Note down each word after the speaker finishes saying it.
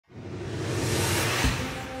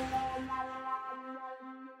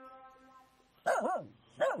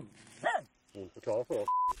förklara för oss.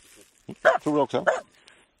 Jag tror det också.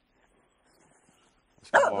 Det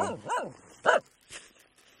ska vara...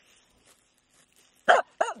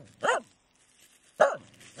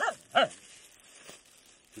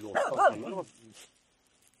 Det låter eller?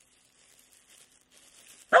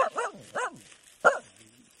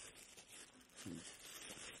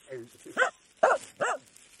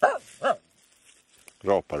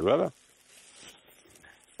 Rapar du eller?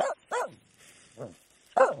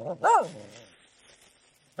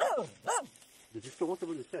 Du förstår inte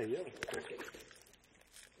vad du säger.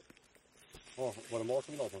 Ja, var det mat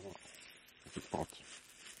som vill ha på? Mat.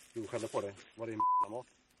 Du skäller på dig. Var det en mat?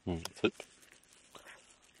 Typ.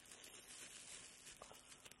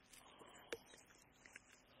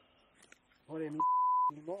 Var är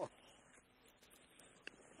min mat?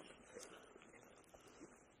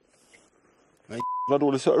 Nej, vad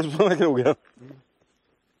dålig service på den här krogen.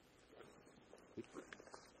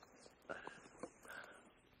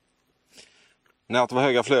 Nej, att det var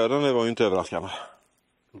höga flöden, det var ju inte överraskande.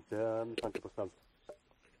 Inte med tanke på svält.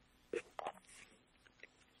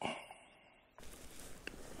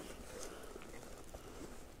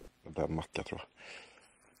 Det blir en macka tror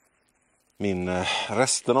jag.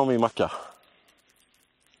 Resten av min macka.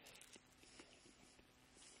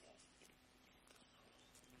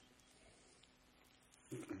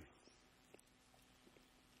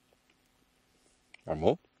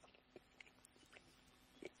 Aamu.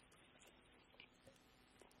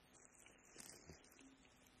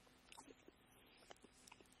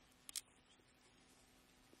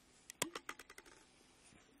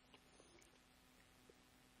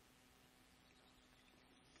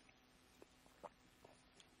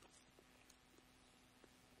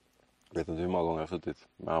 Jag vet inte hur många gånger jag har suttit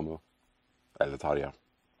med Aamu. Eller Tarja.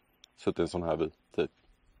 Suttit i en sån här by, typ.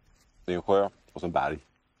 Det är en sjö och sen berg.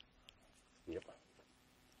 Yep.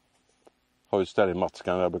 Har ju ställe i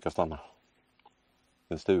Matskan där jag brukar stanna.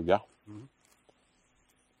 En stuga.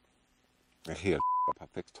 Det är helt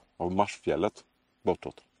perfekt. Och Marsfjället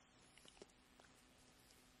bortåt.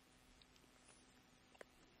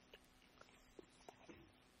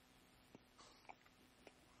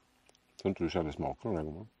 Jag tror inte du känner smaken den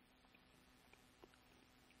här gången.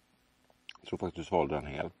 Jag tror faktiskt du svalde den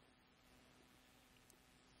hel.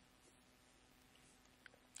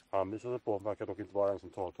 Han visar sig på verkar dock inte vara en som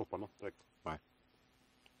tar topparna direkt. Nej.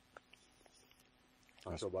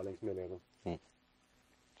 Han kör bara längs med leden. Det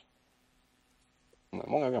är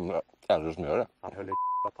många gamla äldre som gör det. Han höll i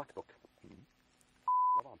attack dock.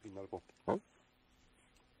 Vad han pinnade på. Ja.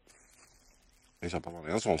 Det är så att han är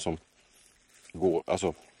en sån som går,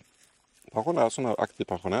 alltså pensionär, sån här aktiv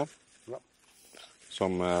pensionär. Ja.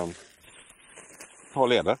 Som har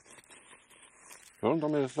leder. Runt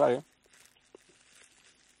om i Sverige.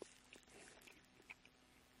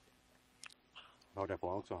 Ja, det får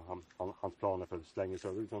han också. Hans planer för slänga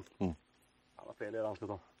söder liksom. Han har fel leder han ska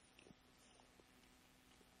ta.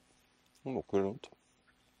 Hon åker runt.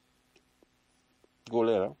 Går och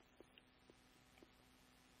leder.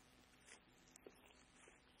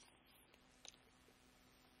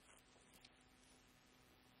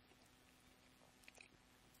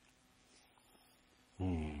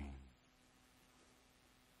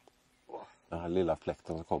 Den här lilla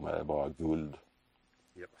fläkten som kommer är bara guld.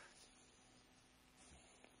 Yep.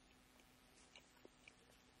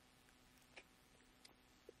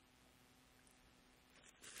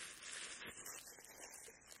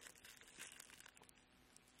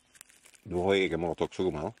 Du har egen mat också,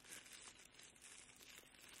 gumman.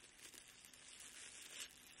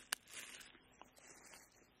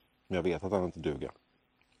 Men jag vet att den inte duger.